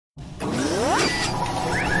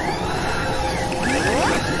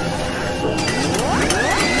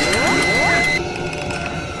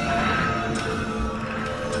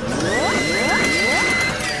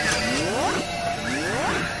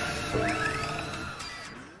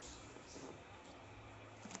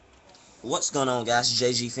What's going on, guys?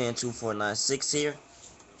 JG Fan 2496 here,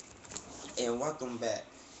 and welcome back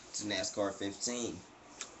to NASCAR 15.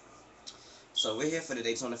 So we're here for the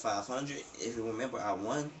Daytona 500. If you remember, I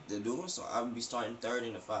won the duel, so I will be starting third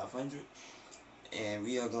in the 500, and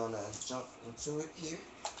we are gonna jump into it here.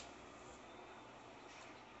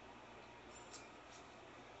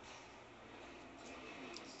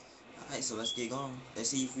 Alright, so let's get going. Let's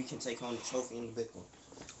see if we can take home the trophy in the big one,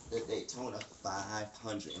 the Daytona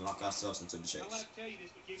 500, and lock ourselves into the chase. I'd like to tell you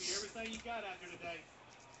this, but give you everything you got out there today.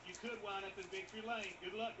 You could wind up in victory lane.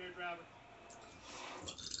 Good luck there, driver.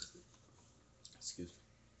 Excuse me.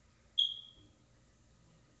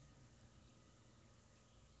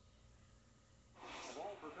 Of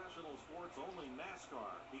all professional sports, only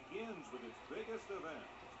NASCAR begins with its biggest event.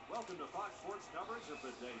 Welcome to Fox Sports coverage of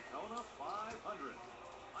the Daytona 500.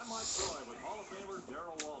 I'm Mike Troy with Hall of Famer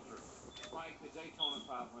Darrell Walter. Mike, the Daytona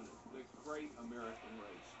 500, the great American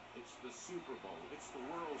race. It's the Super Bowl. It's the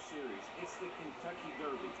World Series. It's the Kentucky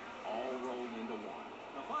Derby, all rolled into one.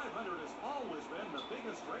 The 500 has always been the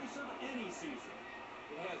biggest race of any season.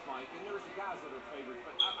 It has, Mike, and there's the guys that are favorites,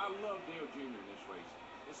 but I love Dale Jr. in this race.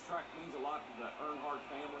 This track means a lot to the Earnhardt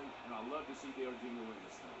family, and I love to see Dale Jr. win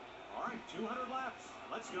this thing. All right, 200 laps.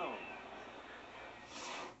 Let's go.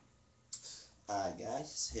 Alright,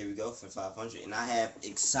 guys, here we go for 500, and I have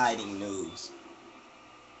exciting news.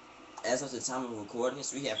 As of the time of recording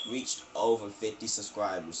this, we have reached over 50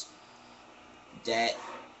 subscribers. That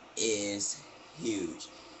is huge,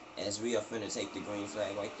 as we are finna take the green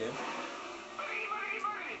flag right there. Let's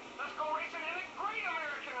go racing in a great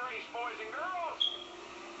American race, boys and girls.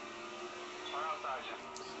 Or outside you.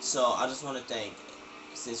 So I just want to thank,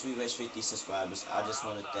 since we reached 50 subscribers, I just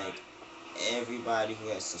want to thank everybody who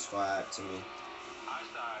has subscribed to me.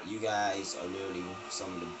 You guys are literally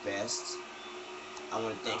some of the best. I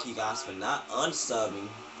want to thank you guys for not unsubbing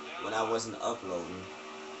when I wasn't uploading.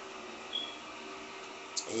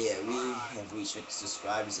 Yeah, we have reached 50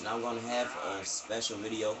 subscribers, and I'm going to have a special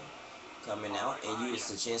video coming out, and it's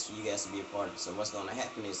a chance for you guys to be a part of it. So what's going to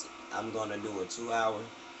happen is I'm going to do a 2-hour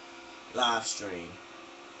live stream.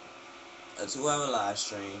 A 2-hour live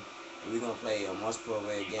stream. And we're going to play a multiple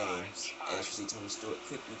array of games. As you see, Tony Stewart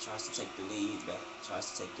quickly tries to take the lead back. Tries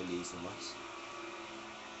to take the lead from us.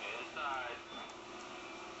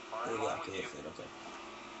 Oh yeah, okay, okay.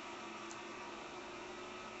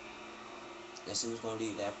 Let's see who's going to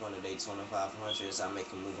lead that point of Daytona 500 as I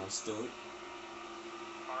make a move on Stewart.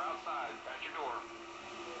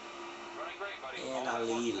 And I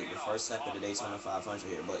lead the first lap of the Daytona 500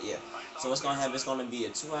 here. But yeah, so what's going to happen, it's going to be a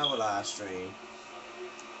 2-hour live stream.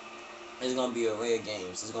 It's going to be an array of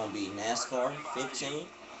games. It's going to be NASCAR 15,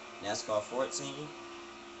 NASCAR 14,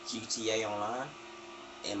 GTA Online,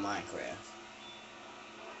 and Minecraft.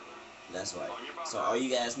 That's right. So all you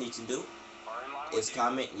guys need to do is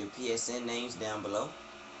comment your PSN names down below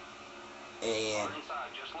and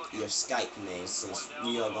your Skype names, since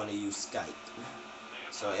we are going to use Skype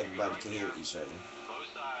so everybody can hear each other.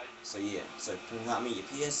 So yeah, so comment your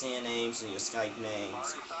PSN names and your Skype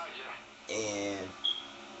names, and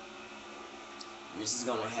this is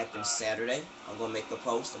going to happen Saturday. I'm going to make a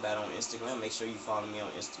post about it on Instagram. Make sure you follow me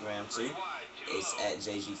on Instagram too. It's at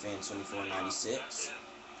JGFan2496.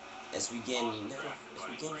 As we getting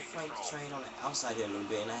Frank the train on the outside here a little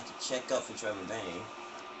bit, and I have to check up for Trevor Bayne.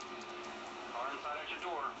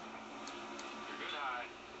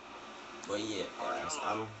 But yeah, guys,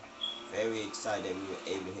 I'm very excited that we were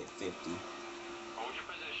able to hit 50.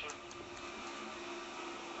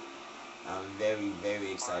 I'm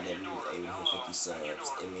very excited that we were able to hit 50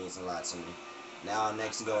 subs. It means a lot to me. Now our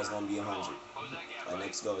next goal is going to be 100. Our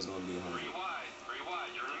next goal is going to be 100.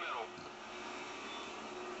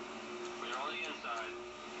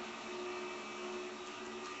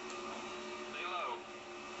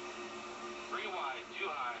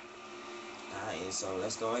 Alright, and so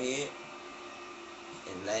let's go ahead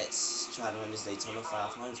and let's try to win this Daytona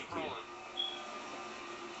 500 here.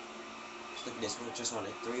 Look at this, we just want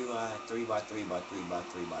a 3 wide,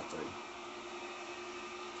 3x3x3x3x3.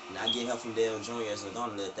 And I get help from Dale Jr. as we're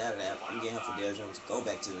gonna let that lap. I'm getting help from Dale Jr. to go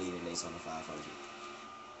back to the lead in Daytona 500.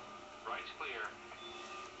 Right's clear.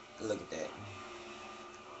 Look at that.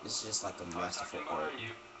 This is just like a masterful art.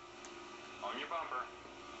 On your bumper.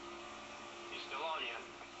 He's still on you.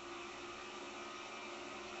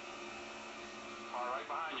 Car right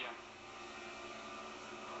behind you.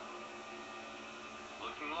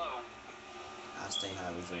 Looking low. I stay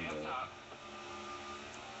high with him, but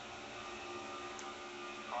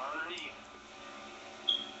Car underneath.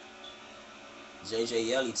 JJ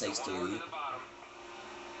Yelly takes the lead.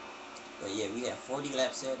 But yeah, we have 40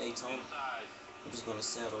 laps there at Daytona. I'm just gonna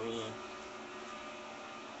settle in.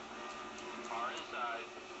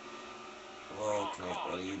 Whoa, Clint,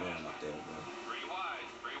 what are you doing up there, bro? Three wide.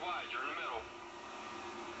 Three wide. You're in the middle.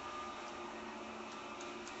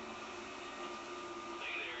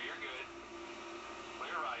 Stay there. You're good.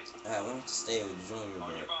 Clear right. I wanted to stay with Junior, On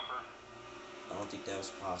your but bumper. I don't think that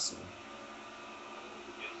was possible.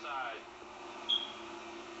 Inside.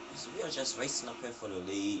 So we are just racing up here for the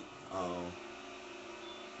lead.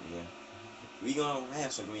 Yeah. We gonna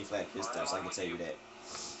have some green flag pit stops, I can tell you that.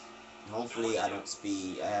 Hopefully I don't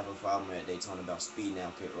speed. I have a problem at Daytona about speeding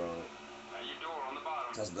down pit road. At your door on the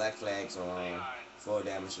bottom. Because black flags are on, full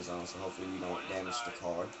damage is on, so hopefully we don't damage the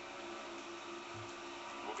car.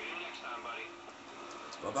 We'll get him next time, buddy.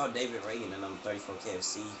 What about David Reagan, the number 34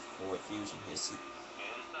 KFC Ford Fusion? He Inside.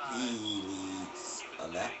 leads a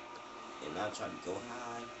lap, and I try to go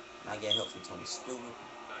high. And I get help from Tony Stewart.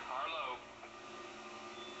 Got a car low.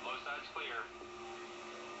 Low side's clear.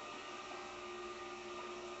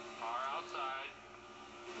 Car outside.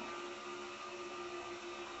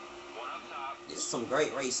 One up top. This is some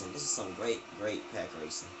great racing. This is some great pack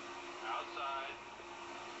racing. Outside.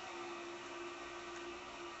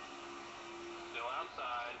 Still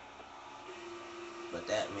outside. But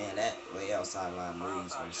that way outside line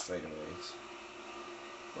moves on the straightaways.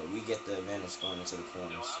 But we get the advantage going into the Still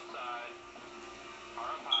corners. outside. Car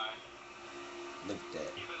up high. Look at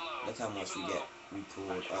that. Keep it low. Look how much we get. We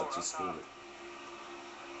pulled up to Stewart.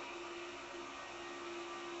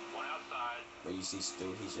 One outside. But you see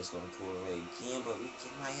Stewart, he's just going to pull away again. But we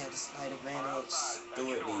might have the slight advantage.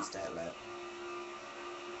 Stewart leads that lap.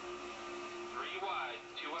 Three wide.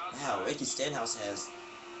 Two outside. Wow, Ricky Stenhouse has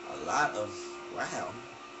a lot of... Wow.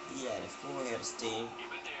 He had a 4 head of steam.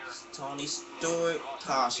 Keep it there. Tony Stewart,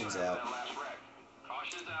 cautions out. That last wreck.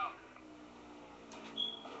 Caution's out.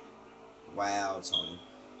 Wow, Tony.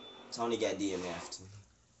 Tony got DNF'd.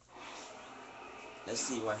 Let's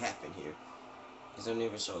see what happened here. It don't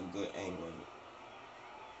even show a good angle of it.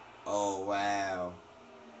 Oh, wow.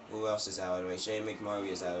 Who else is out of the race? Shane McMurray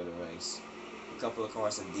is out of the race. A couple of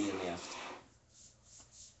cars have DNF'd.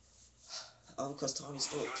 Oh, because Tony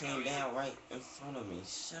Stewart came down right in front of me.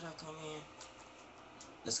 Should I come in?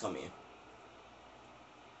 Let's come in.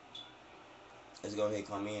 Let's go ahead and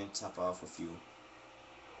come in, top off with fuel.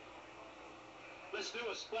 Let's do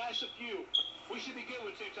a splash of fuel. We should be good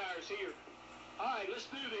with 2 tires here. All right, let's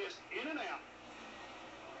do this. In and out.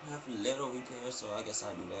 I have little repairs, so I guess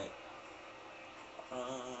I'll do that.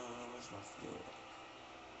 Where's my fuel?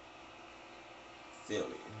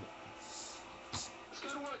 Philly. Let's go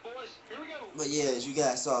to work, boys. Here we go. But yeah, as you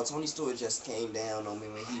guys saw, Tony Stewart just came down on me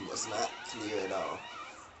when he was not clear at all.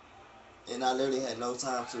 And I literally had no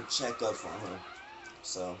time to check up on him.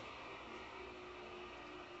 So...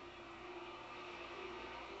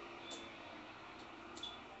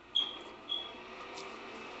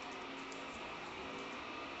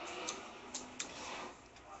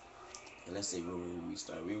 And let's see where we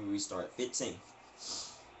restart. We will restart 15th.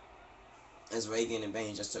 As Reagan and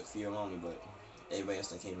Bain just took fuel on me, but everybody else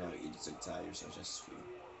that came out either took tires, so just fuel.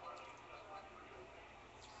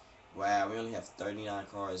 Wow, we only have 39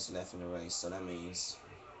 cars left in the race, so that means...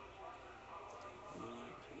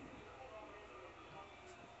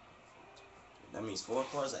 That means 4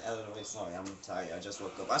 cars are out of the race. Sorry, I'm tired. I just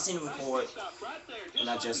woke up. I seen the report, and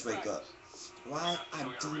I just wake up. Why I do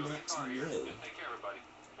not know. Take care, everybody.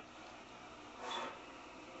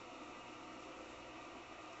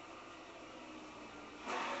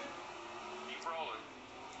 Keep rolling.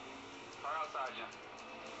 Car outside you.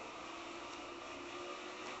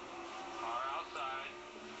 Car outside.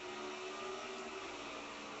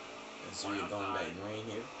 So you're going that green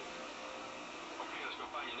here. Okay, let's go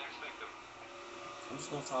find your next victim. I'm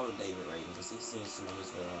just gonna follow David Reagan because he seems to know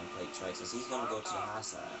his way around plate tracks. So he's gonna go to the high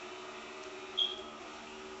side.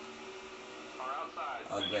 Car outside.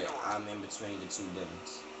 Oh great, I'm in between the 2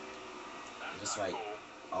 Devons. Just like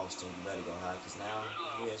Austin, you better go high because now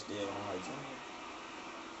here's Dale on her Junior.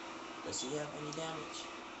 Does he have any damage?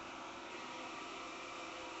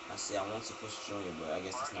 I see. I want to push Junior, but I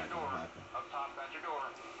guess it's not gonna happen. Up top at your door.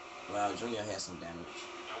 Well, Junior has some damage.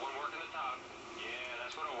 No one working the top. Yeah,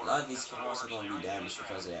 that's what it works. A lot of these cars are gonna be damaged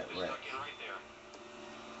because of that wreck. Stuck in right there.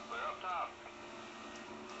 Clear up top.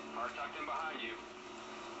 Car tucked in behind you.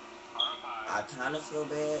 Car up high. I kind of feel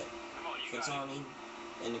bad Come on, you for got it. Tony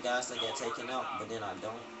and the guys that got taken out, but then I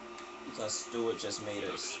don't because Stewart just made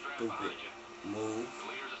a stupid move. The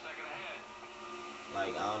leader's a second ahead.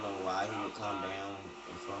 Like I don't know why he would come down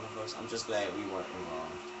in front of us. I'm just glad we weren't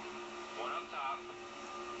involved. One up top.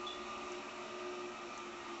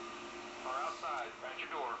 Car outside at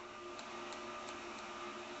your door.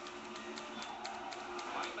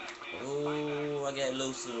 Fight back, man. Fight back. Oh, I got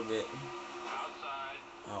loose a little bit. Outside.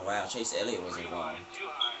 Oh Oh wow, Chase Elliott was 3 involved. wide, too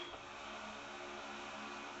high.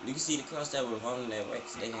 You can see the cars that were running that way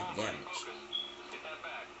because they Come have on, buddy, damage. focus. Let's get that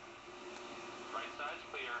back. Right side's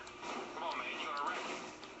clear. Come on, man, you gotta wreck it.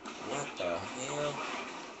 What the hell?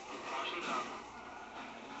 Caution's up.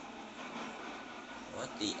 What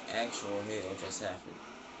the actual hell just happened?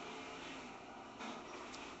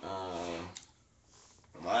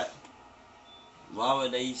 What? Why were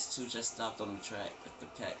these two just stopped on the track with the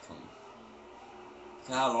pack coming?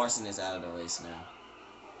 Kyle Larson is out of the race now.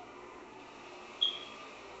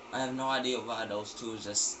 I have no idea why those two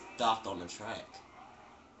just stopped on the track.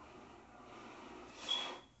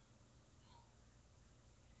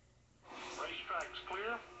 Racetrack's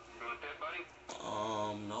clear. You want to pit, buddy?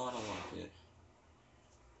 No, I don't want to pit.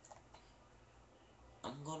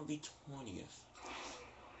 I'm gonna be 20th.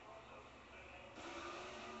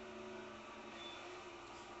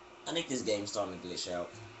 I think this game's starting to glitch out.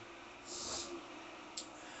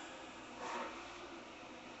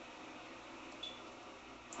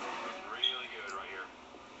 Looks really good right here.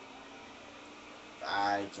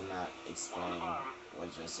 I cannot explain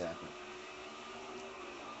what just happened.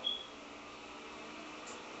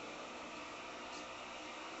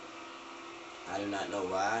 I do not know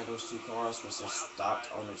why those two cars was just stopped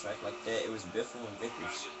on the track like that. It was Biffle and Gotta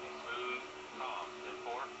Vickers. just be smooth, calm. Then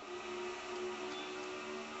 4.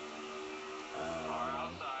 Car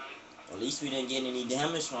outside. At least we didn't get any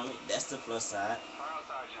damage from it. That's the plus side. Car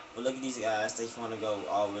outside you. But look at these guys. They want to go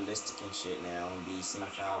all realistic and shit now and be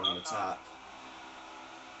semi-final on the top.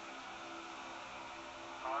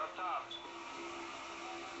 Car up top.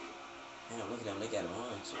 Damn, look at them. They got to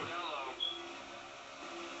run too. Go down low.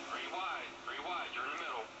 3 wide. 3 wide. You're in the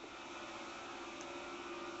middle.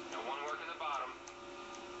 Got 1 working the bottom.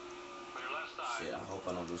 Clear left side. Shit, I hope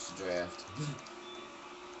I don't lose the draft.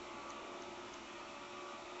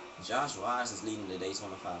 Josh Wise is leading the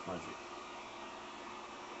Daytona 500.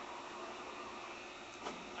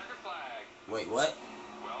 Checker flag. Wait, what?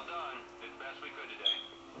 Well done. Did the best we could today.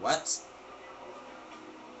 What?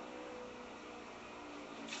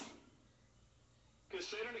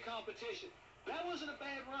 Considering the competition, that wasn't a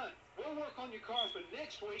bad run. We'll work on your car for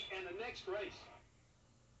next week and the next race.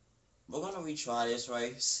 We're gonna retry this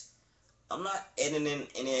race. I'm not editing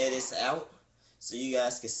any of this out so you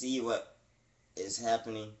guys can see what is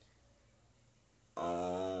happening.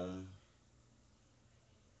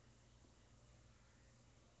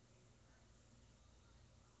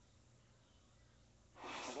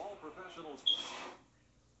 Of all professionals,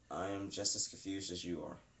 I am just as confused as you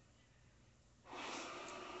are.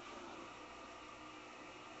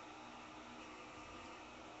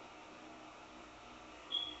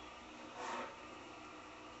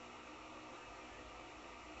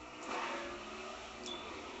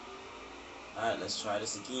 Alright, let's try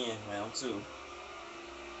this again. Round 2.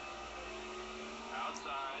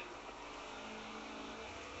 Outside.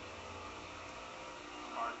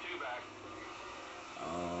 Car 2 back.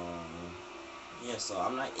 Yeah, so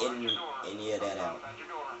I'm not Car at editing your door. any of that Up out. top, at your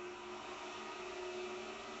door.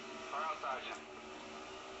 Car outside you.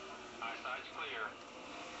 High side's clear.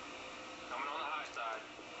 Coming on the high side.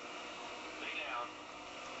 Stay down.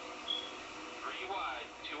 3 wide,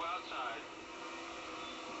 2 outside.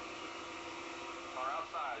 Car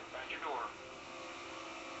outside, at your door.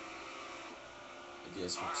 I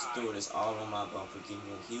guess Stewart is all on my bumper, giving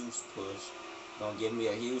me a huge push. Gonna give me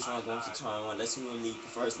a huge run going to turn 1. Let's see who lead the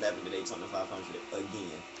first lap of the Daytona 500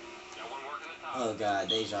 again. Got 1 working the top. Oh god,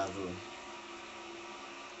 deja vu.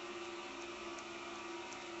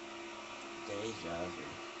 Deja vu.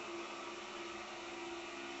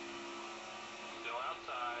 Still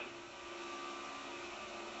outside.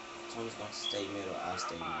 Tony's gonna stay middle, I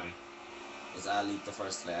stay middle. As I lead the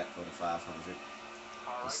first lap for the 500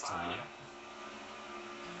 Car this right behind time. you.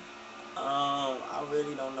 I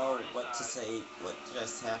really don't know what to say, what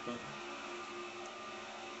just happened.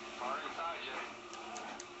 Car inside you.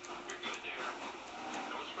 You're good there.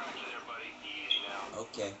 Don't scratch it there, buddy. Easy now.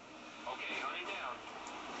 Okay, Okay, honey down.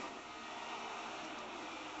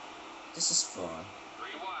 this is fun. 3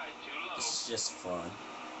 wide, 2 low. This is just fun.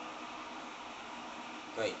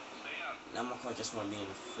 Great. Stay up. Now my car just want to be in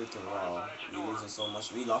the freaking raw. We losing so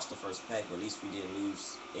much. We lost the first pack, but at least we didn't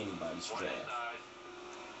lose anybody's 1 draft. inside.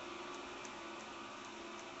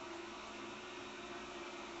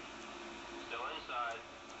 Still inside.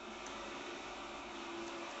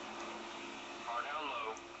 Car down low.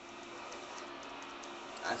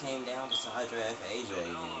 I came down to side draft AJ Still down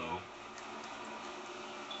again. low.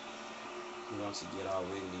 He wants to get all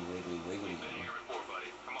wiggly, wiggly, wiggly. You've been here before,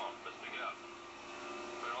 buddy. Come on, let's pick it up.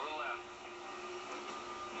 Put it on the left.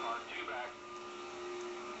 Car 2 back.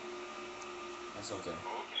 That's okay.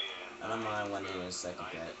 Okay, I don't mind one in the second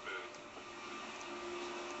Nice pack. and smooth.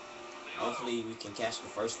 Stay low. Hopefully we can catch the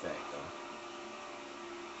first pack though.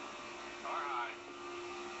 Car high.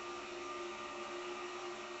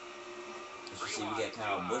 As you 3 see, we wide, got 2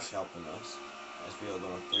 Kyle high. Busch helping us. As we are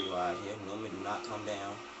going 3 wide here. Normally do not come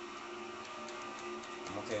down.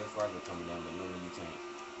 I'm okay with Fargo coming down, but normally you can't.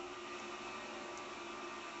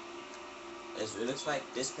 It looks like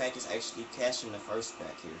this pack is actually cashing the first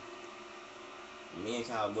pack here. Me and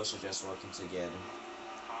Kyle Busch are just working together.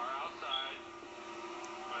 Car outside.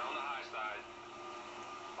 We're on the high side.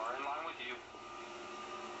 Car in line with you.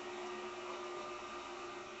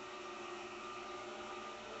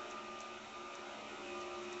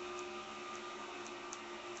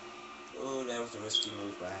 Oh, that was a risky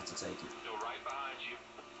move, but I had to take it. Still right behind you.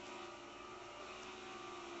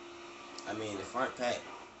 I mean, the front pack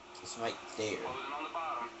is right there. Closing on the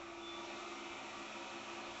bottom.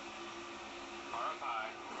 Car up high.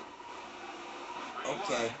 3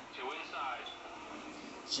 Okay. wide, 2 inside.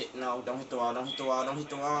 Shit, no, don't hit the wall, don't hit the wall, don't hit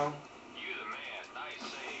the wall. You the man. Nice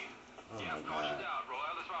save. Oh Yeah, my caution's god. out. Roll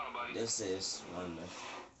out the throttle, buddy. This is wonderful.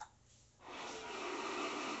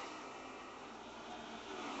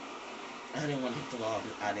 I didn't want to hit the wall.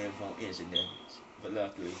 I didn't want engine damage. But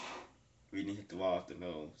luckily, we didn't hit the wall off the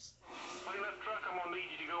nose. Clean up truck. I'm gonna need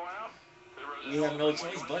you to go out. We have no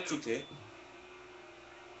choice but to pit.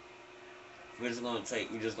 We're just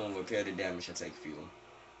gonna repair the damage and take fuel.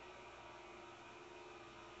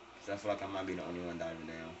 Cause I feel like I might be the only one diving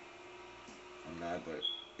down. I'm not, but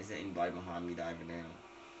is there anybody behind me diving down?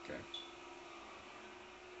 Okay.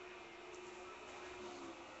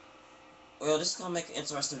 Well, this is gonna make an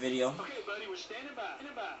interesting video. Okay, buddy, we're standing by.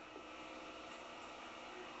 Standing by.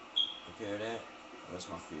 Repair that. Where's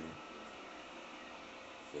my fuel?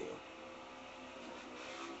 Fuel.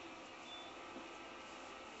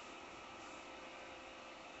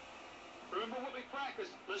 Remember what we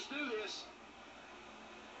practiced. Let's do this.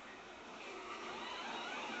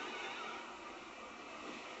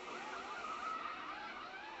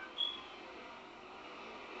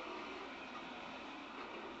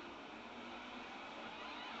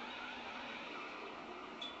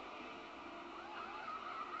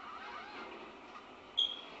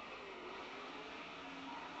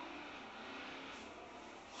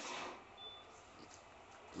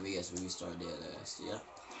 Yes, we started there last. Yep.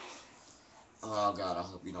 Oh god, I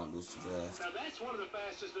hope you don't lose the draft. Now that's one of the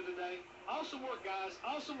fastest of the day. Awesome work, guys.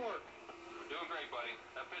 Awesome work. Doing great, buddy.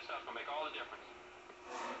 That pit stop's gonna make all the difference.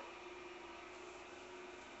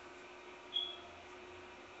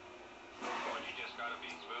 Boy, you just gotta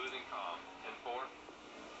be smooth and calm. 10-4.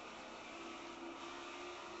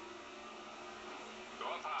 Go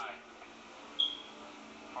up high.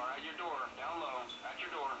 Car at your door. Down low. At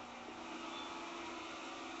your door.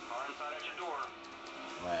 Car inside at your door.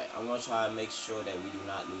 Right, I'm gonna try to make sure that we do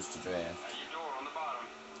not lose the draft. At your door on the bottom.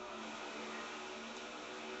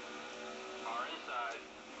 Car inside.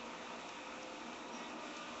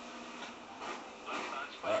 Left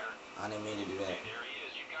side's clear. I didn't mean to do that. And there he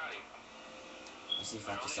is. You got him. Let's see if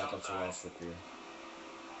I can suck up to wall flip here.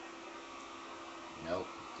 Nope,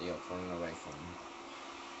 they are pulling away from me.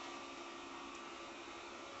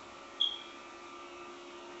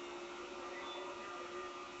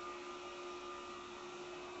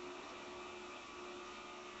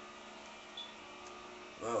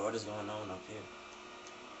 Bro, what is going on up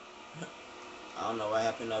here? I don't know what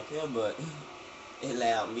happened up here, but it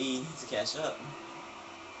allowed me to catch up.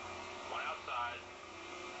 One outside.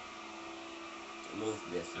 Move,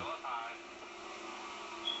 Biffy. Still up high.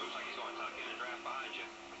 Looks like he's going to tuck in and draft behind you.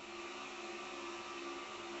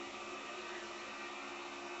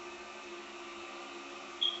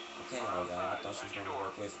 Okay, my guy, I thought she was going to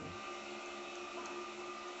work with me.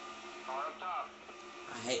 Car up top.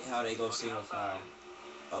 I hate how they go single file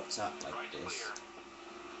up top like Right's this. clear.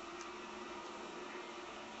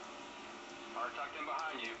 Car tucked in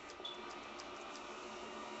behind you.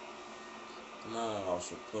 Come on,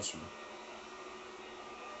 Marshall, push me.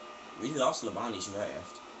 We lost Labonte's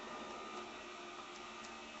draft.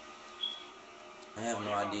 I have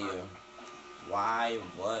no idea why,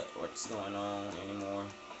 what's going on anymore.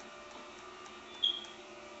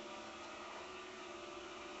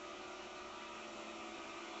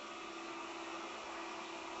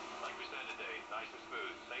 Like we said today, nice and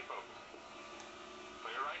smooth. Stay focused.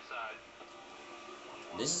 Clear right side.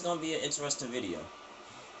 This is gonna be an interesting video.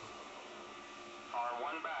 Car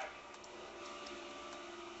one back.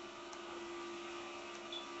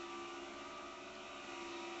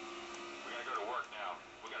 We gotta go to work now.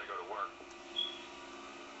 We gotta go to work.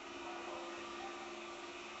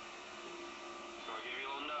 Just gonna give you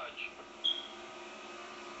a little nudge.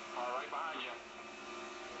 Car behind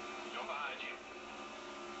you. Go behind you.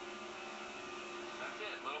 That's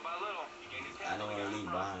it, little by little. You gain a 10 I didn't till want you to get in leave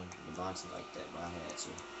front. behind Devontae like that, but I had to.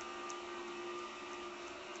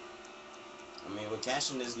 I mean, we're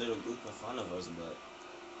catching this little group in front of us, but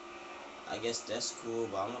I guess that's cool,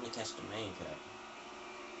 but I want to catch the main pack.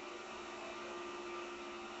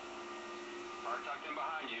 Car tucked in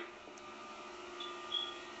behind you.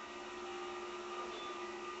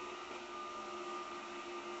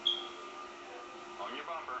 On your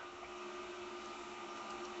bumper.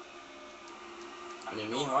 I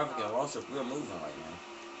mean, me and Harvick and Waltrip, we're moving right now.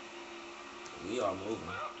 We are moving,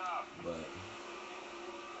 Clear up top. but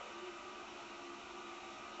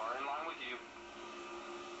Car in line with you.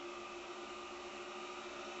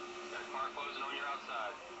 Got car closing on your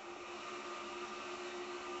outside.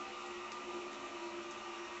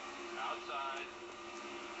 Outside.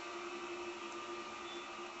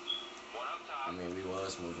 One up top. I mean, we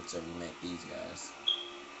was moving till we met these guys.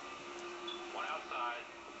 One outside.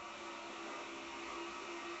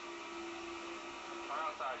 Car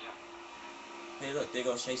outside you. Hey, look, there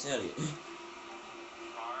goes Chase Elliott.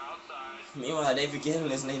 Car outside. Meanwhile, they began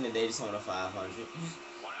listening to Daytona 500.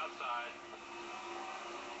 One outside.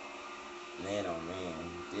 Man, oh man,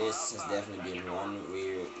 this has definitely been one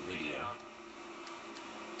weird video. Down.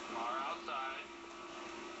 Car outside.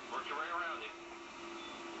 Work your way around it.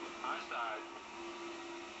 High side.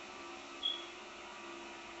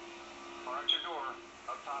 Car at your door.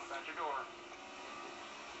 Up top at your door.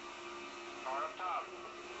 Car up top.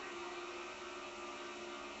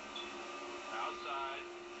 Outside.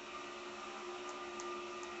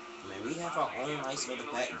 Man, we have our own nice little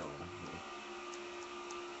pack going.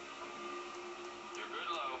 You're good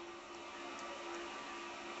low.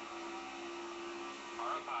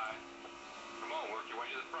 Car up high. Come on, work your way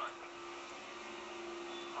to the front.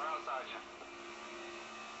 Car outside you.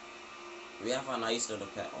 We have our nice little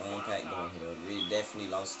own pack going here. We definitely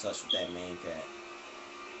lost touch with that main pack.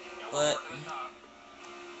 Got one But working the top.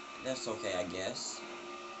 that's okay, I guess.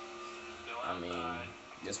 Still I mean, outside.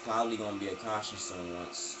 there's probably gonna be a caution soon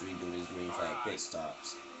once we do these green flag pit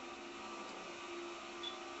stops.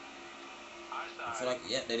 High I side. feel like,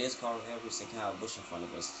 yeah, that is Carl Edwards and Kyle Busch in front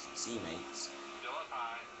of us, teammates. Still up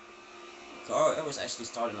high. Carl Edwards actually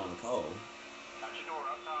started on the pole. At your door,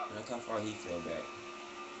 up top. Look how far he fell back.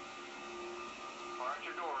 Car at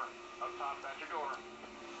your door. Up top at your door.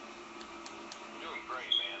 You're doing great,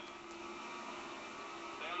 man.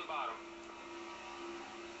 Stay on the bottom.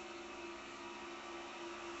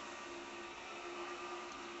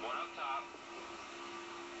 One up top.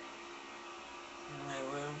 Alright,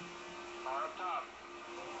 well, Car up top.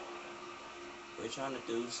 we're trying to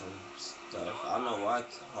do some stuff. I don't know why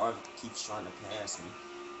Harvick keeps trying to pass me.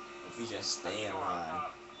 If we just stay in line,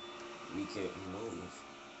 we could move.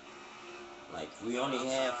 Like, we only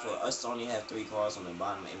have, for us to only have 3 cars on the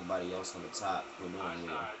bottom, everybody else on the top, we're doing High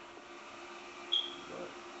well. side. But,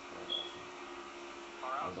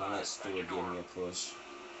 Car I'm gonna let outside. At Stewart your give door. me a push.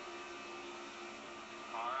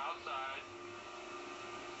 Car outside.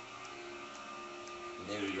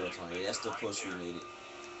 There we go, Tony. That's the push we needed.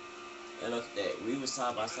 And look at that. We was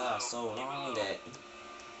side by side so long that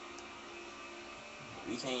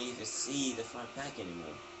we can't even see the front pack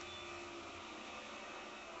anymore.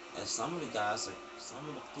 And some of the guys are, some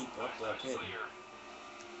of the people up there are pitting. Clear.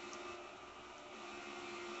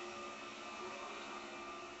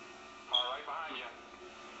 Car right behind you.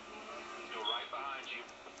 Still right behind you.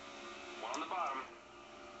 One on the bottom.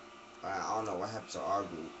 I don't know what happened to our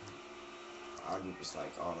group. Our group is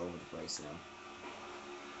like all over the place now.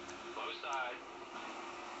 Low side.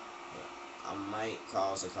 I might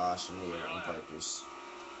cause a caution here on purpose,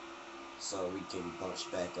 so we can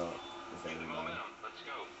bunch back up with Get the everybody. momentum. Let's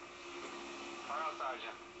go. Car outside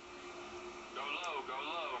you. Go low, go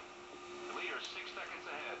low. The leader's 6 seconds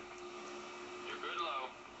ahead. You're good low.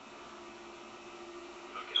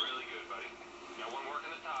 Looking really good, buddy. Got one working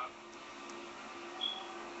the top.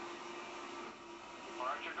 Car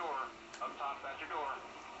at your door. Up top at your door.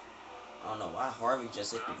 I don't know why Harvick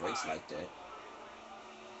just hit the brakes like that.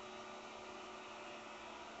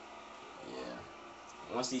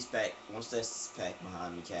 Yeah. Once this pack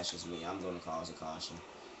behind me catches me, I'm gonna cause a caution.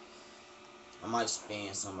 I might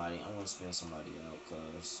spin somebody. I'm gonna spin somebody out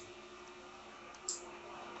because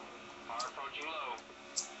Car approaching low.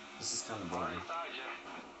 this is kind of Car boring. inside you.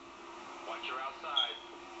 Watch your outside.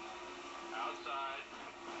 Outside.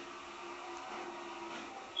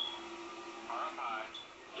 Car up high.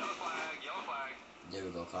 Yellow flag, yellow flag. There we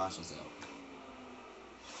go. Caution's out.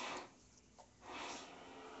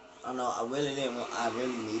 I know. I really didn't want. I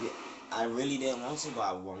really needed I really didn't want to, but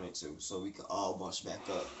I wanted to, so we could all bunch back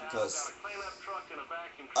up. Cause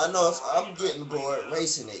I know if I'm getting bored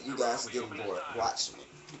racing it, you guys are getting bored watching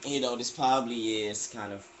it. You know, this probably is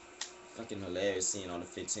kind of fucking hilarious seeing all the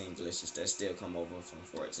 15 glitches that still come over from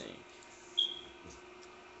 14.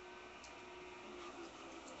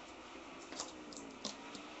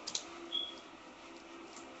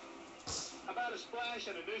 How about a splash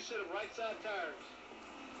and a new set of right side tires?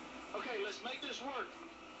 Okay, let's make this work.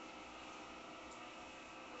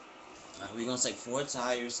 We're gonna take 4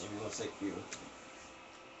 tires and we're gonna take fuel.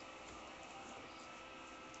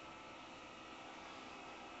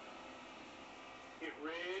 Get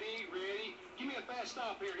ready, ready. Give me a fast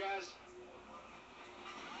stop here, guys.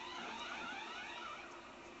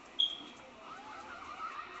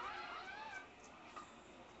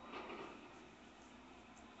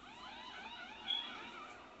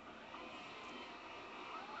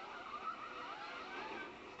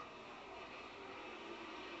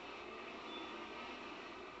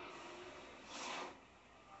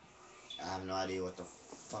 I have no idea what the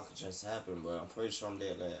fuck just happened, but I'm pretty sure I'm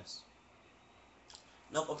dead last.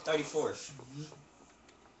 Nope, I'm 34th.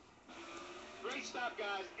 Great stop,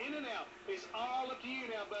 guys. In and out. It's all up to you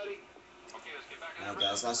now, buddy. Okay, let's get back in Now, the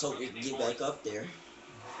guys, room. let's hope we can get back up there.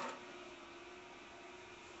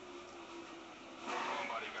 Come on,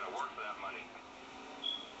 buddy. You gotta work for that money.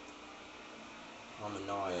 I'm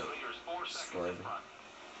annoyed. You're 4 seconds in Swerving. front.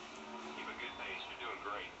 Keep a good pace. You're doing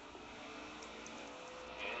great.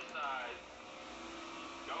 Inside.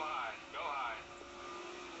 Go high. Go high.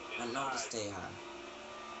 I know to Inside. stay high.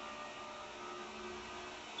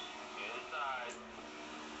 Inside.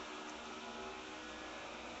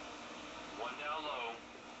 One down low.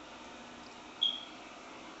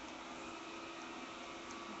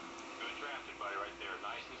 Good drafting, buddy, right there.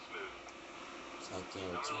 Nice and smooth. Second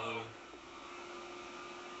Coming low. routine.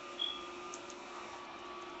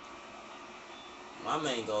 My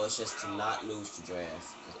main goal is just to not lose the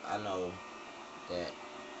draft, because I know that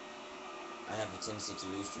I have a tendency to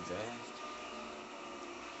lose the draft.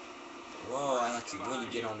 Whoa, I have to really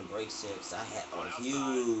get on the brakes here, because I had a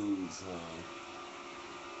huge one.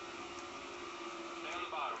 Stay on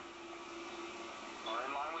the bottom. Are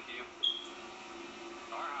in line with you.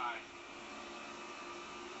 Are high.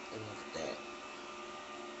 And look at that.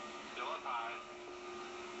 Still up high.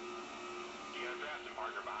 You got a drafting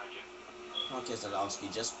partner behind you. Come on, Keselowski,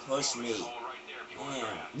 just push me. Hold right there if you want to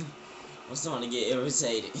draft. Damn. I'm starting to get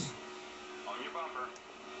irritated. On your bumper.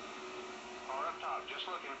 Car up top, just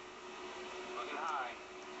looking. Looking high.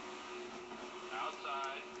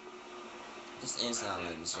 Outside. This inside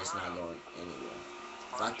lane is just not going anywhere.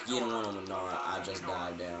 If I could get one on Menard, I'd just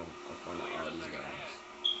dive down up on all these guys.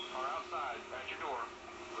 Car outside, at your door.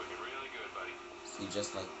 Looking really good, buddy. See,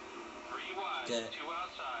 just like 3 wide, that. 2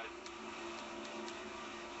 outside.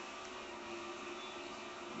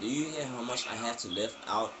 Do you hear how much I have to lift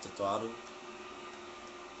out the throttle?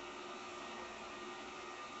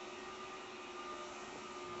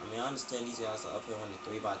 I mean, I understand these guys are up here on the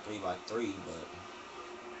 3x3x3, but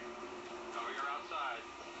Cover your outside.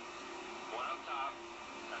 1 up top.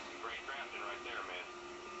 That's some great drafting right there, man.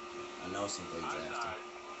 I know some great drafting. Outside.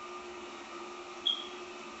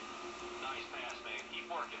 Nice pass, man. Keep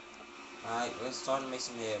working. Alright, let's start to make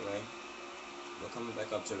some headway. We're coming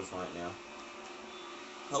back up to the front now.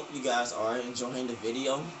 Hope you guys are enjoying the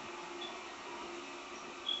video.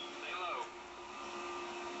 Stay low.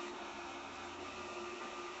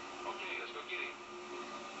 Okay, let's go get him.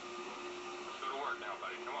 Let's go to work now,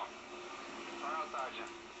 buddy. Come on. Car outside you.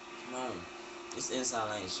 Come on. This inside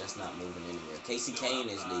lane is just not moving anywhere. Casey Kane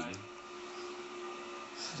is leading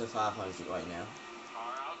the 500 right now.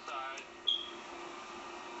 Car outside.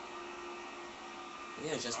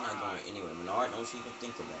 Yeah, it's just not going anywhere. Menard, don't you even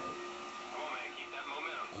think about it. Come on, man. Keep that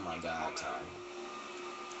momentum. Oh my God, Ty.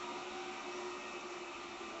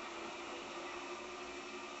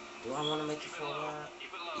 Do I want to make it Keep it 4 low. wide?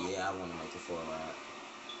 Keep it low. Yeah, I want to make it 4 wide.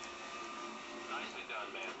 Nicely done,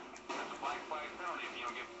 man. That's a black flag penalty if you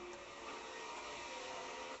don't get...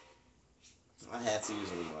 I have to use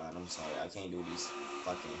a rewind. I'm sorry. I can't do these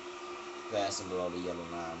fucking passing below the yellow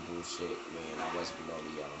line bullshit when I was below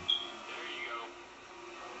the yellow. There you go.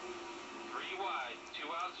 3 wide, 2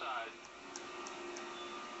 outside.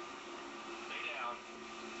 Stay down.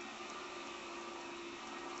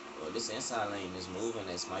 Well, this inside lane is moving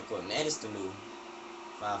as Michael, and that is the new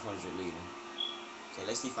 500 leader. Okay,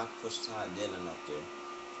 let's see if I can push Ty Dillon up there.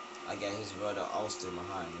 I got his brother Austin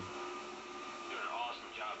behind me. Doing an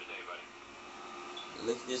awesome job today, buddy.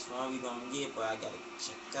 Look at this run we gonna get, but I gotta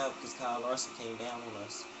check out because Kyle Larson came down on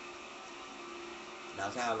us. Now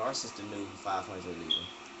Kyle Larson's the new 500 leader.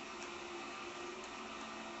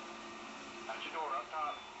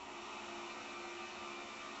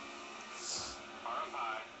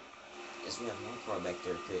 As we have one car back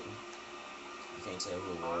there pitting. I can't tell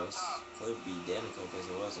who it was. Could be Danico because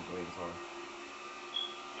it was a green car.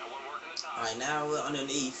 Got one working the top. Alright, now we're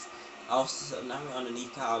underneath. Now we're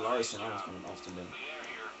underneath Kyle Larson. Almost coming off the limit. Clean air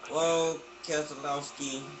here. Let's Well,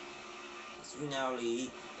 Keselowski, as we now lead,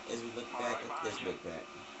 as we look back at this big back.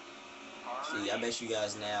 See, I bet you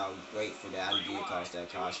guys now grateful that I did cause that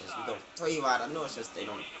caution. We go 3 wide. I know it's just they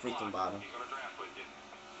don't freaking bottom. He's gonna draft with you.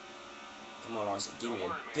 Come on, Larson, give me Don't a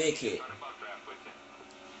worry, man. big He's hit. trying to buck draft with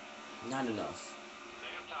you. Not enough. Stay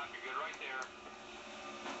up top. You're good right there.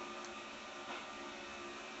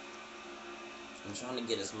 I'm trying to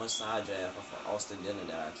get as much side draft off of Austin Dinner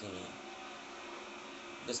that I can.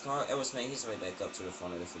 This car ever made his way back up to the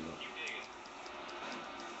front of the field. Keep digging.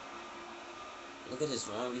 Look at this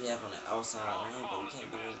run we have on the outside lane, but we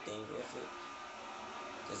can't do anything with it.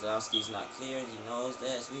 Keselowski's not clear, he knows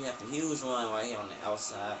that. So we have a huge run right here on the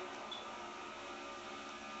outside.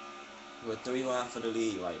 We're 3 wide for the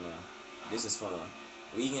lead right now. This is fun.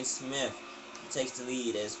 Regan Smith takes the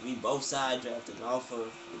lead as we both side drafted off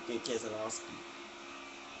of Keselowski.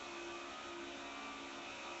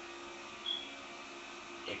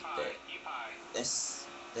 Look Keep at high. that. Keep high. This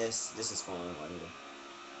is fun right here.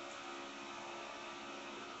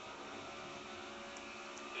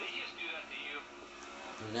 Did he just do that to you?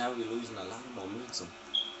 And now we're losing a lot of momentum.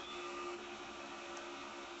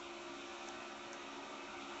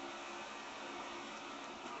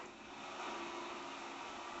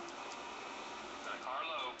 Got a car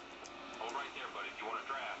low. Hold right there, buddy, if you want to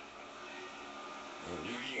draft. And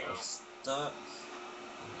we are stuck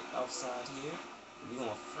on the outside here. We're going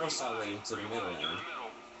to force our way into the middle You're in lane. the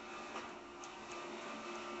middle.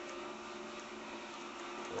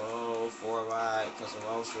 Whoa, 4 wide, because of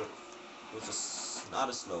Walship, which is not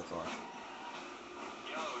a slow car.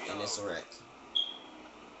 Yo. And it's a wreck.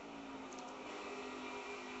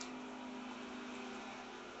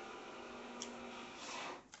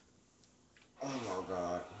 Oh my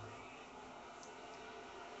god.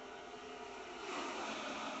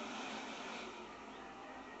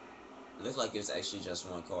 It looks like it's actually just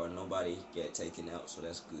one car. Nobody get taken out, so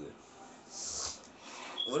that's good.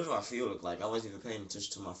 What does my fuel look like? I wasn't even paying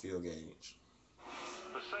attention to my fuel gauge.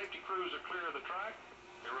 The safety crews are clear of the track.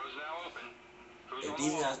 Your road's now open. Cruise If on the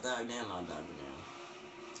these wall. guys dive down, I'll dive down.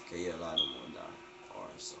 Okay, yeah, a lot of them will die.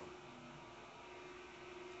 Alright, so.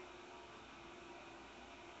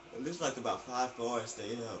 It looks like about 5 cars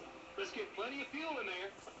stayed out. Let's get plenty of fuel in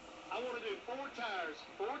there. I want to do 4 tires.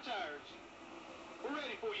 4 tires. We're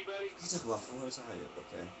ready for you, buddy. You took about 4 tires,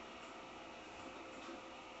 okay.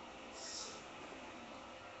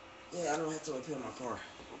 Yeah, I don't have to repair my car.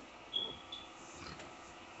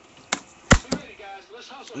 Be ready, guys. Let's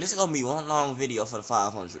hustle. This is gonna be one long video for the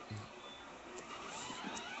 500.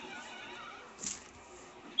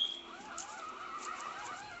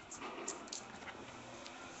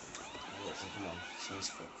 Listen, come on, change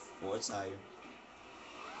for 4 tire.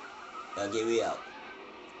 Get me out.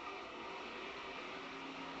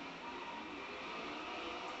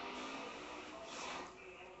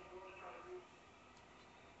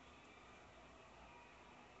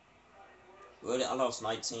 Really, I lost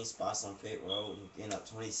 19 spots on pit road and ended up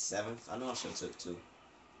 27th. I know I should have took 2.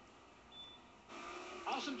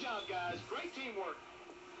 Awesome job, guys. Great teamwork.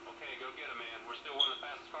 Okay, go get him, man. We're still one of the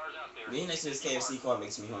fastest cars out there. Being next to this KFC car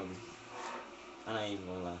makes me hungry. I ain't even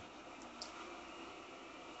gonna lie.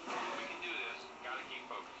 We can do this. Gotta keep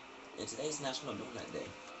focused. And today's National Donut Day.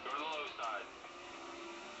 Go to the low side.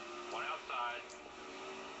 One outside.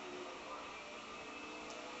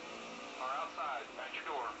 Car outside. At your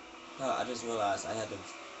door. I just realized I had the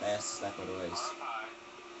fastest lap of the Car race. up high.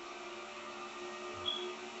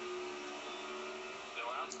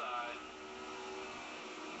 Still outside.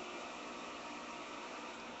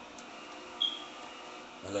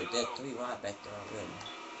 And look, that 3 wide back there already.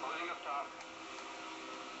 Closing up top.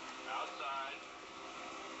 Outside.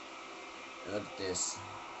 And look at this.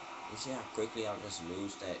 You see how quickly I'll just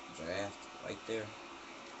lose that draft right there?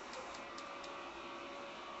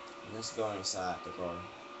 And let's go inside the car.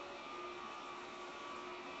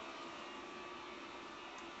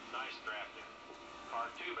 Nice drafting. Car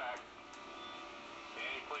 2 back.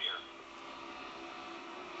 Standing clear.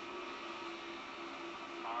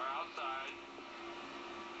 Car outside.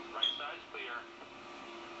 Right side's clear.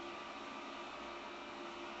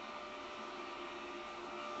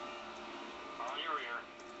 Car on your rear.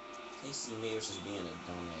 Casey Mears is being a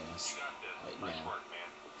dumbass You got this. right Nice now. work, man.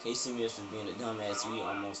 Casey Mears is being a dumbass. We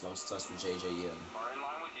almost lost touch with JJ Yeldon. Car in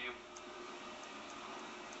line with you.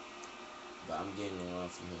 But I'm getting the run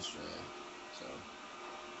from his draft. So,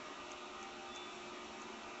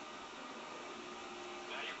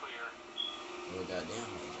 Now you're clear. Well,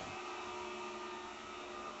 goddamn, AJ.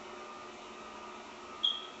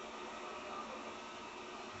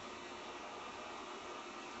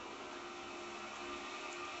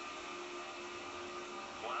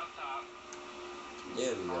 One up top.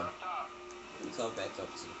 There we Car go. up top. We come back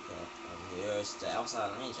up to the car. Over here, it's the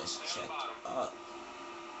outside lane just Stay on the checked bottom. up.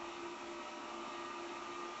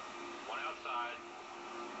 One outside.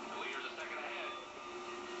 The leader's a second ahead.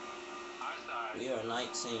 High side. We are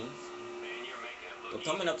 19th. Man, you're making it look We're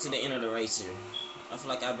coming easy up to from the up end of the there. race here. I feel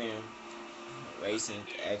like I've been That's it, racing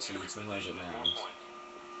dude. actually Every 200 position is more times. points.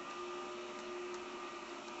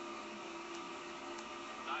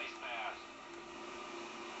 Nice pass.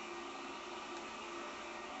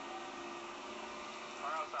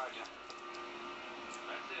 Car outside you.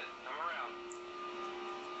 That's it. Come around.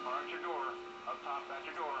 Car at your door. Up top at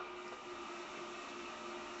your door.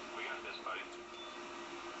 We got this, buddy.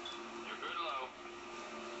 You're good low.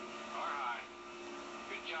 Car high.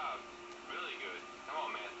 Good job. Really good. Come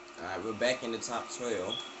on, man. Alright, we're back in the top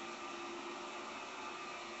 12.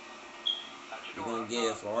 At your We're door. gonna Up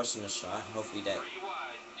give top. Larson a shot. Hopefully that 3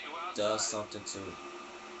 wide. 2 outside. does something to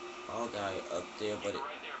all guy up there, Keep but it it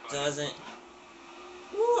right there, buddy. doesn't.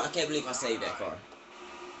 Woo, I can't believe I saved that car.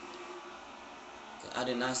 I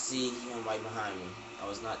did not see him right behind me. I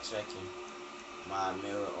was not checking my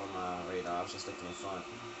mirror or my radar. I was just looking in front.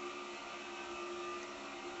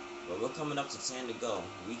 But we're coming up to 10 to go.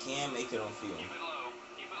 We can make it on field. Keep it low.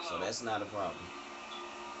 Keep it low. So that's not a problem.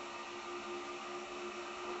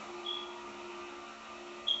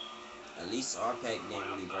 At least our pack didn't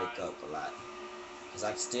really break up a lot. Because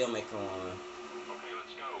I can still make a run. Okay,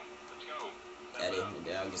 let's go. Let's go. At Step it, up. and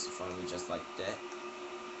then I'll get in front of me just like that.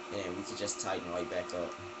 And we can just tighten right back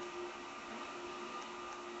up.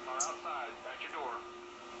 Car outside. At your door.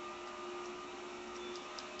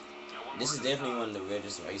 Now one This more is to the definitely top. one of the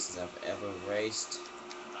weirdest races I've ever raced.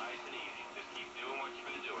 Nice and easy. Just keep doing what you've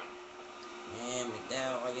been doing. Man,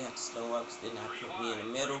 McDowell, all you have to slow up, 'cause then I 3 put me in wide. the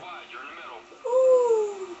 3 middle. wide. You're in the middle.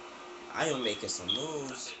 Woo! I am making some That's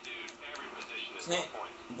moves. it, dude. Every position is Clint more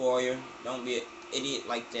points. Boyer, don't be an idiot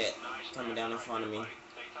like that Nice coming pass down in right front of there, me. buddy.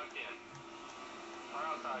 Stay tucked in. Car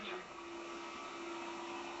outside you.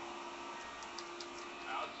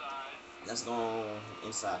 Outside. Let's go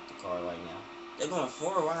inside the car right now. They're going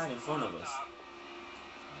 4 wide in front Car of up us. top.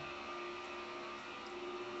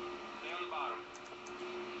 Stay on the bottom.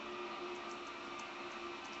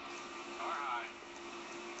 Car high.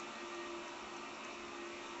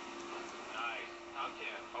 Nice. Top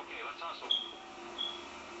 10. Okay, let's hustle.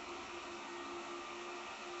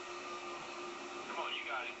 Come on, you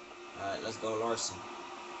got it. Alright, let's go Larson.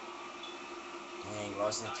 Dang,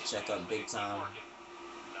 Larson have to check up big time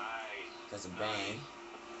Nice. because of Bang.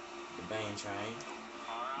 The Bang train.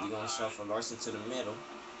 Car We're going to outside. shuffle Larson to the middle.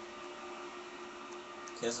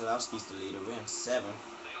 Keselowski's the leader. We're in 7th.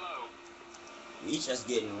 Stay low. We just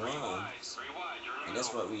getting 3 wide. runs. 3 wide. You're in the And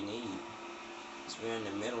that's middle. what we need. So we're in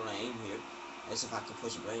the middle lane here. Let's see if I can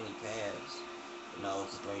push Blaney past. No,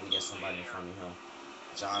 because Blaney got somebody in front of him.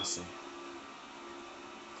 Johnson.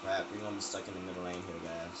 Crap, we're going to be stuck in the middle lane here,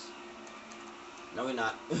 guys. No, we're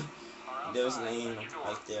not. Car There's outside. lane At your door.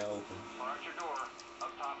 right there open. Car at your door.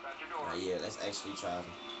 Up top at your door. Yeah, let's actually try to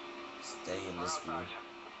stay in Car this view. outside you.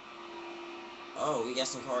 Oh, we got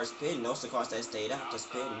some cars pitting. Those are the cars that stayed out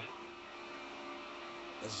just pitting. Outside.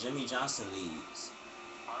 As Jimmy Johnson leads.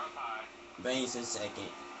 Car up high. Baines in 2nd.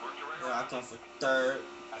 Work your way Here I around. come for 3rd.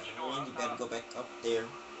 At your door. And you Up better top. go back up there.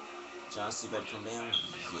 Johnson better come down. Fast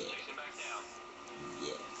him and Yeah. chase him back down.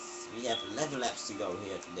 Yes. We have 11 laps to go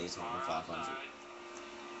here at the Daytona Car 500. outside.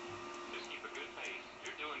 Just keep a good pace.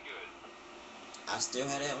 You're doing good. I still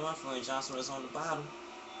had that one for when Johnson was on the bottom.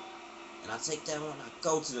 And I take that one, I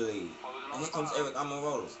go to the lead. Closing And on here the comes bottom. Eric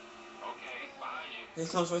Almirola. Okay, behind you. Here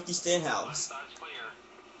comes Ricky Left Stenhouse. side's clear.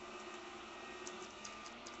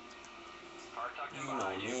 Car tucked in Oh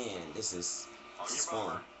behind you. man, this is On your fun.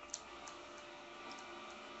 bumper.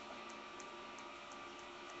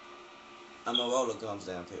 Almirola comes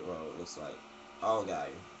down pit road, looks like. Oh guy,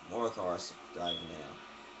 more cars driving down.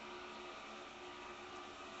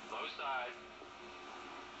 Low side.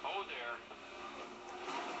 Hold there.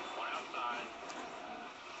 One outside.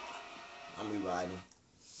 I'm re-riding.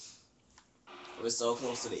 We're so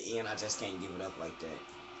close to the end, I just can't give it up like that.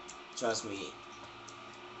 Trust me.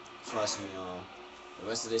 Trust me, the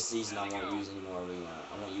rest of this season I won't use any more rewind.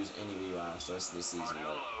 I won't use any rewinds the rest of this season, Car down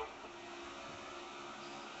but low.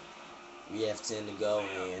 we have 10 to go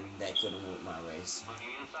and that could have moved my race.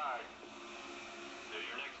 Looking inside. There's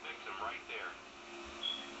your next victim right there.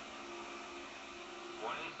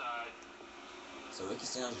 One inside. So Ricky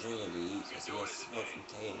Stenhouse Jr. leads as he has help from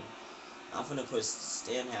Tatum. I'm finna put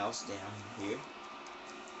Stenhouse down here,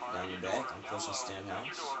 Fire down in the your back. door. I'm Down pushing low. At your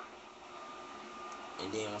Stenhouse. door.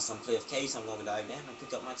 And then once I'm clear of case, I'm gonna dive down and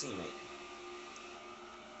pick up my teammate.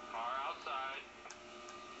 Car outside.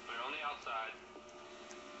 Clear on the outside.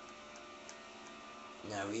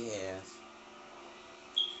 Now we have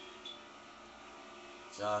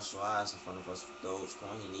Josh Wise in front of us with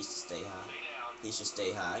Dogecoin. He needs to stay high. Stay down. He should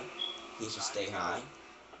stay high. He should Side stay to go. high.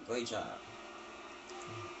 Great job.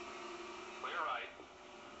 Clear right.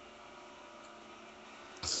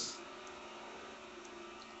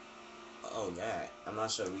 Oh god, I'm not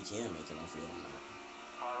sure we can make it on field or not.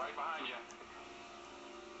 Car right behind you.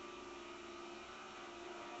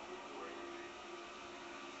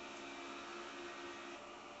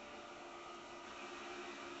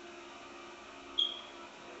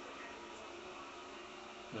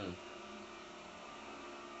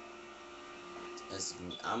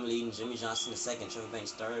 I'm leading Jimmy Johnson in second, Trevor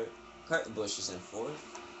Banks third, Kurt Busch is in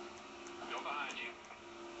fourth. Go behind you.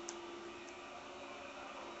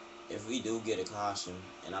 If we do get a caution,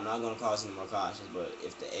 and I'm not going to cause any more cautions, but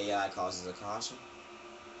if the AI causes a caution,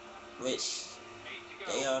 which 8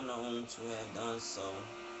 to they go. are known to have done so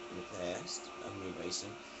in the past of me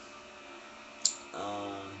racing,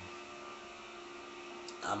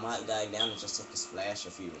 I might dive down and just take a splash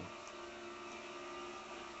of fuel.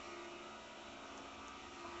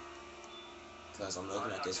 Because I'm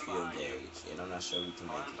looking at this fuel gauge, and I'm not sure we can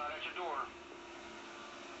Car make it. inside at your door.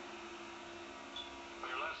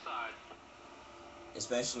 Clear left side.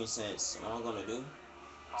 Especially since what I'm going to do is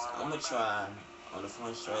Car I'm going one to back. try on the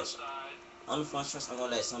front stretch. Outside. On the front stretch, I'm going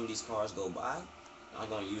to let some of these cars go by. I'm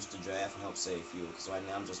going to use the draft and help save fuel. Because right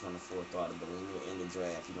now I'm just running full throttle. But when you're in the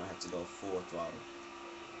draft, you're going to have to go full throttle.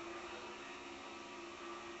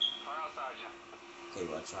 Car outside you. Okay,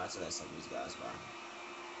 well, I try to let some of these guys by.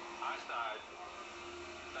 High side.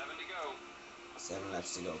 7 to go. 7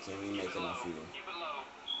 laps to go. Can we make Keep it it on low. fuel? Keep it low.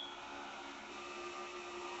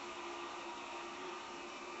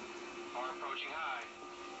 Car approaching high.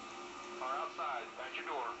 Car outside. At your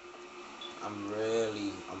door. I'm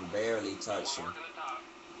barely touching Working the top.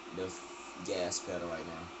 the gas pedal right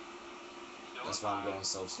now. Still That's at why I'm 5. going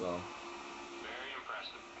so slow. Very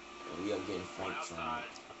impressive. And we are getting One faint from outside.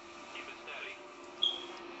 it. Keep it steady.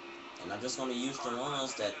 And I'm just going to use the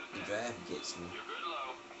ones that the draft gets me. You're good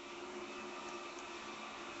low.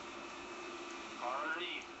 Car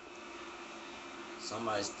underneath.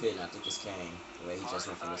 Somebody's pitting. I think it's Kane. The way he just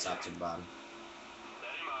went from the top to the bottom. Set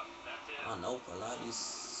him up. That's it. Oh, nope. A lot of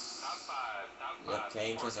these... Top 5. Top 5. Yep,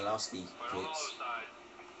 Kane Keselowski Put on the low pits. side.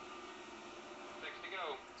 6 to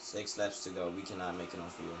go. 6 laps to go. We cannot make it on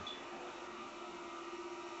fuel.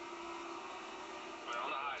 Put on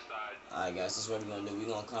the high side. Alright, guys. This is what we're going to do. We're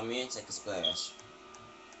going to come in, take a splash.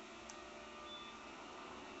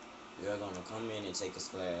 We are going to come in and take a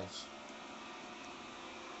splash.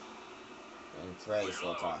 And pray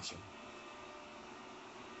for a caution.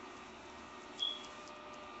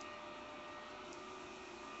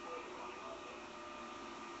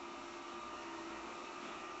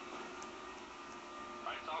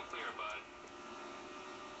 Right's all clear, bud.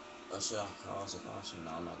 Or should I cause a caution?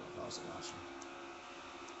 No, I'm not going to cause a caution.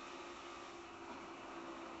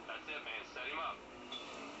 That's it, man. Set him up.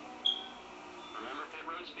 Remember pit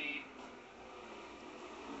road speed.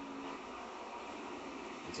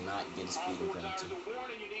 We cannot get a All speeding 4 tires penalty. are worn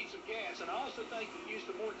and you need some gas. And I also think you use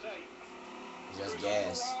some more tape. Just Cruise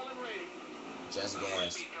gas. overall and ready. Just No more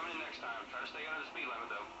gas. speed coming in next time. Try to stay under the speed limit,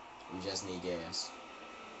 though. We just need gas.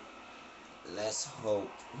 Let's hope.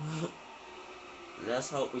 Let's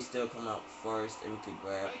hope we still come out first and we could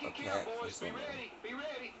grab a Make it pack count, for boys. Be someone. ready. Be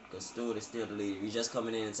ready. Because Stewart is still the leader. We just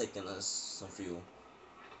coming in and taking us some fuel.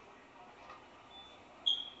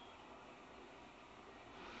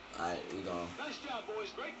 Alright, we gone. Nice job, boys.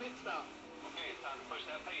 Great pit stop. Okay, it's time to push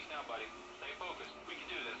that pace now, buddy. Stay focused. We can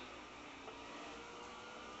do this.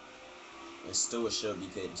 And Stewart should be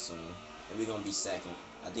pitting soon. And we're going to be second.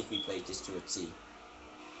 I think we played this to a T.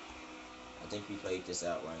 I think we played this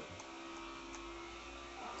out right.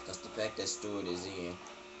 Because the fact that Stewart is in,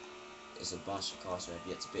 it's a bunch of cars that have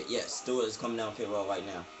yet to pit. Yes, Stewart is coming down pit road right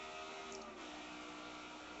now.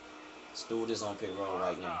 Stewart is on pit road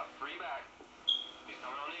right now. 3 back. He's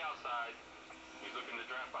coming on the outside. He's looking to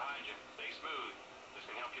draft behind you. Stay smooth. This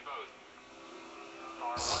can help you both.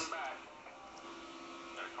 Car 1 back.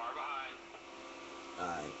 Got a car behind.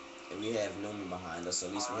 Alright. And we have Newman behind us, so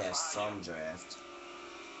at least we have some draft.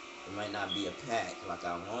 It might not be a pack like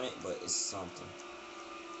I want it, but it's something.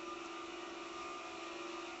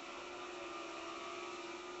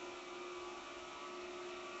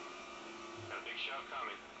 Got a big shove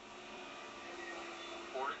coming.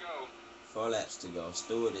 4 to go. 4 laps to go.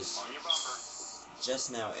 Stewart is On your bumper.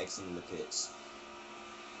 just now exiting the pits.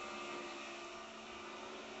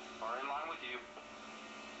 Are in line with you.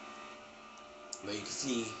 But you can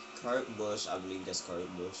see Kurt Busch, I believe that's Kurt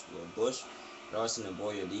Busch. Well, Busch, Larson, and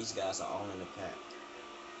Boyer, these guys are all in the pack.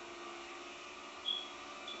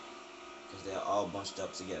 Because they're all bunched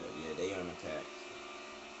up together. Yeah, they are in the pack.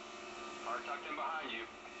 Car tucked in behind you.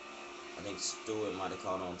 I think Stewart might have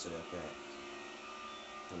caught on to their pack.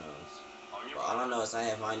 Who knows? On your But all I know is I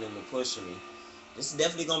have my number pushing me. This is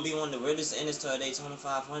definitely going to be one of the weirdest endings to a Daytona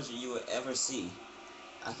 500 you will ever see.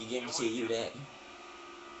 I can guarantee you that.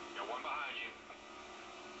 Got one behind you.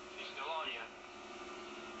 He's still on you.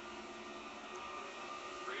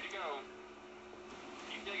 Ready to go.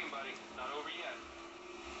 Keep digging, buddy. Not over yet.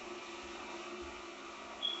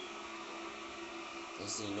 You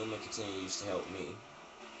see, Newman continues to help me.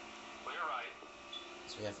 Clear right.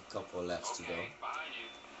 So we have a couple of laps to go. Okay, behind you.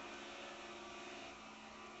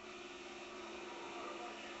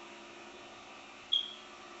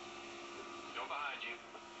 Still behind you.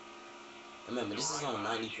 Remember, this is on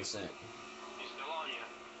 90%. He's still on you.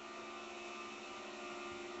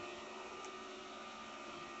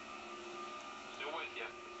 Still with you.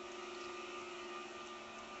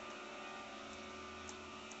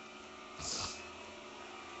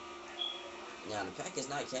 Now, the pack is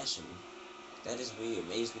not catching me. That is weird.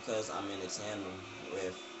 Maybe it's because I'm in a tandem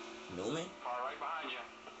with Newman? Car right behind you.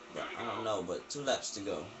 But I don't know, but 2 laps to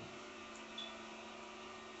go.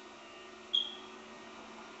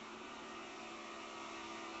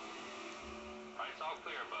 Right's all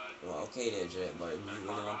clear, bud. Well, okay there, Jet Burton. You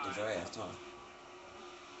really want the draft, huh?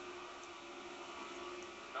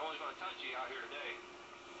 No one's gonna touch you out here today.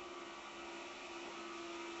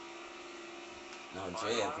 No,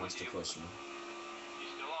 Jet wants to push me.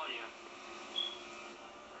 He's still on you.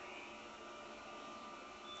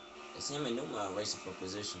 It's him and Newman are racing for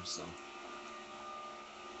position, so.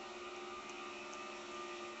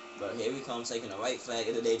 But here we come taking the white flag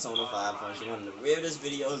at the Daytona 500. One of the weirdest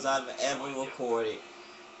videos I've ever recorded.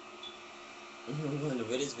 One of the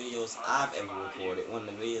weirdest videos I've ever recorded. One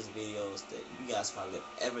of the weirdest videos that you guys probably have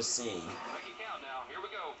ever seen. Make it count now. Here we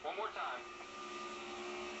go. One more time.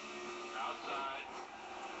 Outside.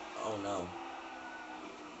 Oh no.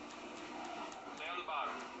 Stay on the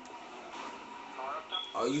bottom. Car up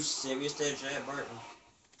top. Are you serious there, Jet Burton?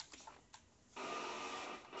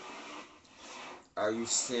 Are you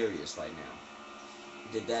serious right now?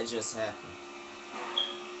 Did that just happen?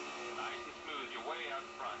 Nice and smooth. You're way out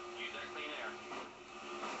front. Use that clean air.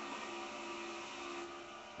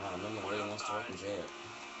 Wow, Newman really wants to work with Jet.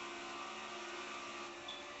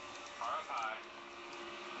 Car up high.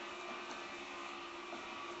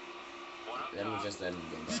 One up Let me top. just let him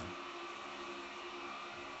go down.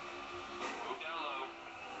 Move down low.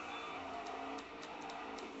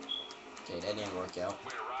 Okay, that didn't work out.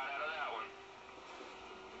 Way to ride out of that one.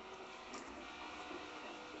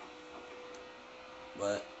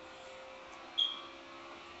 But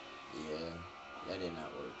yeah, that did not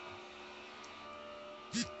work.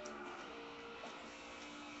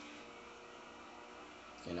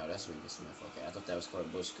 Okay, no, that's Regan Smith. Okay, I thought that was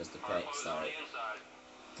Kurt Busch because the Car pack close on started the inside.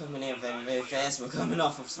 coming in very, very fast. We're coming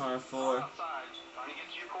off of turn 4. Outside. Trying to get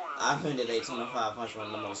to your corner. I've been to Daytona 500, one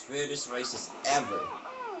of the most weirdest races ever. There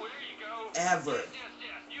you go. Ever. Yes, yes,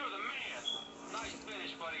 yes. You're the man. Nice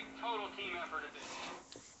finish, buddy. Total team effort at this.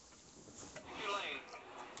 Pick your lane.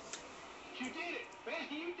 You did it, man.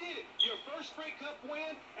 You did it. Your first Sprint Cup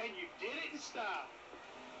win, and you did it in style.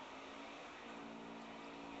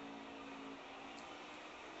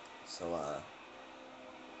 So,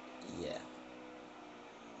 yeah.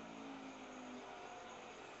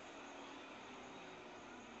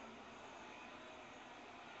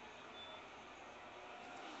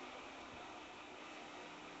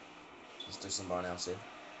 Let's do some burnouts here.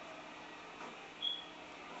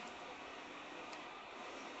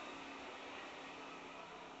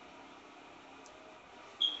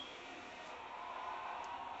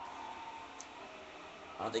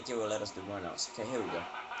 I don't think it will let us do burnouts. Okay, here we go. You're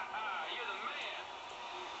the man.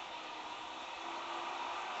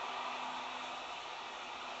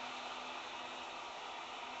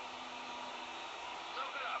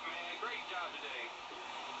 Soak it up, man. Great job today.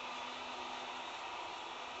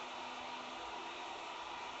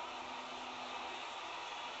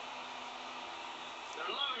 They're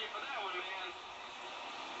loving you for that one, man.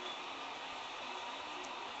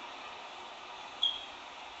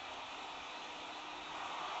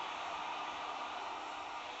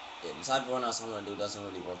 Yeah, the type of burnouts I'm gonna do doesn't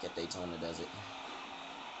really work at Daytona, does it?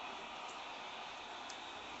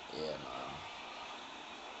 Yeah, no.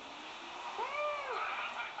 Woo!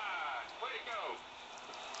 Way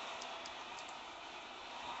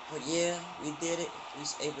But yeah, we did it. We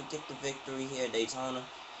was able to get the victory here at Daytona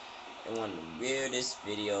in one of the weirdest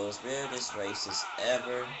videos, weirdest races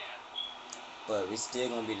ever. But we're still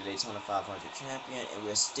gonna be the Daytona 500 champion, and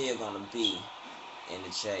we're still gonna be in the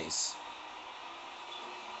chase.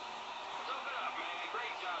 Soak it up, man.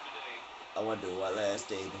 Great job today. I want to do one last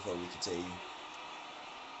thing before we continue.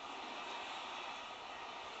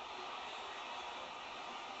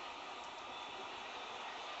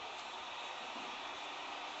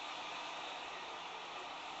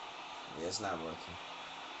 Yeah, it's not working.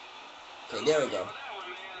 Okay, there we go. For that one,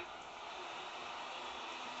 man.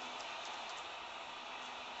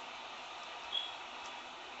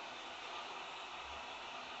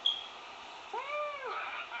 Woo!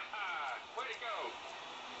 Way to go.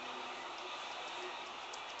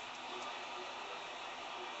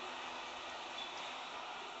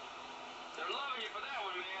 They're loving you for that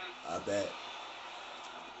one, man. I bet.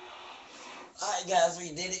 Alright, guys, we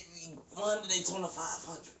did it. We won the Daytona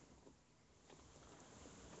 500.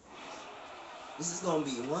 This is gonna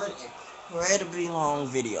be one incredibly long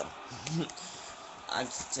video. I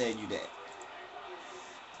can tell you that.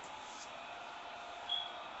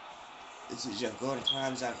 This is Jeff Gordon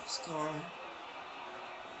climbs out of his car.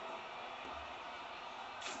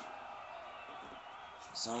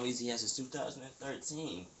 For some reason, he has his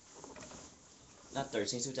 2013. Not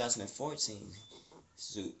 13, 2014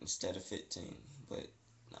 suit instead of 15. But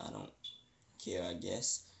I don't care, I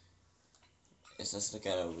guess. Let's look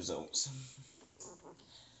at our results.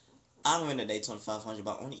 I win the Daytona 500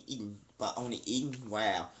 by only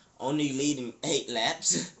leading 8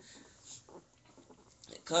 laps.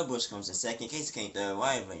 Cub Busch comes in second, Casey Kane third,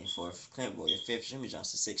 Wyatt Lane fourth, Clint Boyer fifth, Jimmy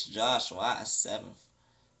Johnson sixth, Josh Wise seventh.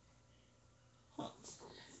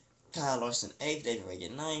 Kyle Larson eighth, David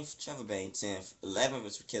Reagan ninth, Trevor Bain 10th, 11th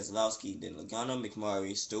was Keselowski, then Logano,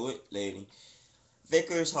 McMurray, Stewart, Lady,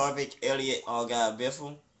 Vickers, Harvick, Elliott, Allgaier,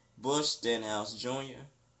 Biffle, Bush, Stenhouse Jr.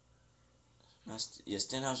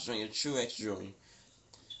 Stenhouse Jr., Truex Jr.,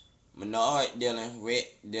 Menard, Dillon,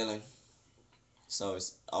 Rick, Dillon. So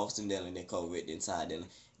it's Austin Dillon, then Cole Rick, then Ty Dillon,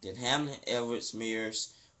 then Hamlin, Edwards,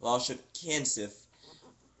 Mears, Waltrip, Kenseth,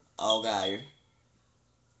 Allgaier.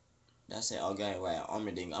 That's it, Allgaier, wow,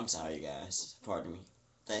 Allmendinger. I'm sorry, guys. Pardon me.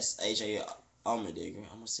 That's AJ Allmendinger.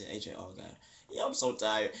 I'm gonna say AJ Allgaier. Yeah, I'm so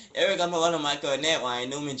tired. Eric Almirola, Michael Nat, Wayne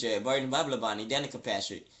Newman, Jared Burton, Bob Labonte, Danica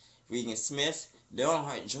Patrick, Regan Smith, Dale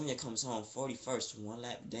Hart Jr. comes home 41st, 1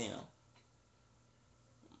 lap down.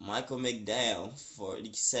 Michael McDowell,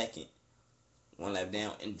 42nd, 1 lap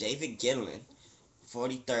down. And David Gilliland,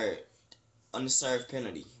 43rd, undeserved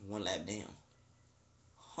penalty, 1 lap down.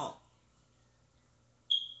 Huh.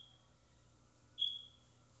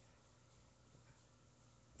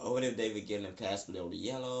 Or what if David Gilliland passed below the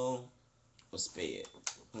yellow or sped?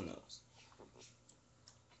 Who knows?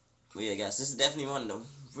 But yeah, guys, this is definitely one of the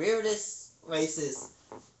weirdest races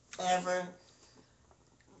ever.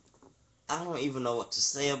 I don't even know what to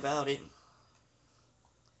say about it.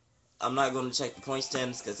 I'm not going to check the point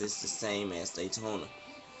standings because it's the same as Daytona.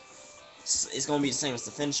 It's going to be the same as the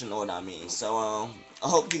finishing order, I mean. So, I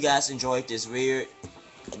hope you guys enjoyed this weird,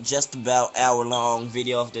 just about hour-long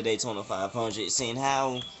video of the Daytona 500, seeing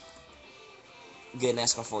how good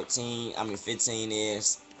NASCAR 15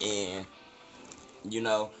 is, and, you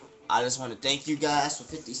know, I just want to thank you guys for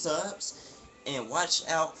 50 subs, and watch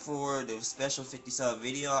out for the special 50 sub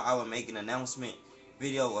video. I will make an announcement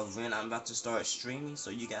video of when I'm about to start streaming,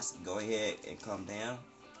 so you guys can go ahead and come down.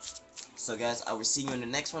 So guys, I will see you in the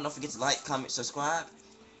next one. Don't forget to like, comment, subscribe,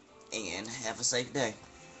 and have a safe day.